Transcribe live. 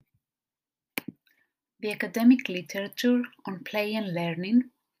The academic literature on play and learning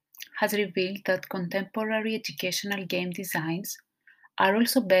has revealed that contemporary educational game designs are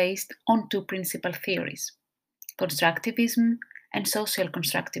also based on two principal theories: constructivism and social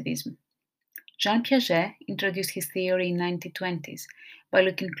constructivism. Jean Piaget introduced his theory in the 1920s by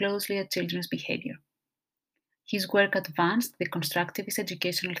looking closely at children's behavior. His work advanced the constructivist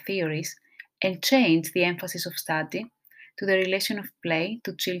educational theories and changed the emphasis of study to the relation of play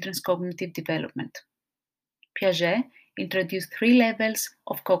to children's cognitive development. Piaget introduced three levels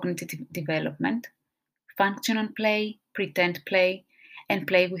of cognitive development: functional play, pretend play, and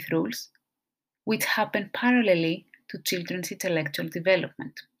play with rules, which happen parallelly to children's intellectual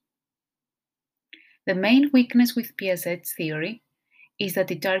development. The main weakness with Piaget's theory is that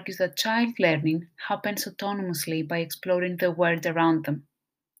it argues that child learning happens autonomously by exploring the world around them.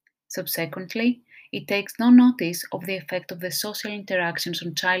 Subsequently, it takes no notice of the effect of the social interactions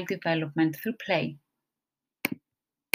on child development through play.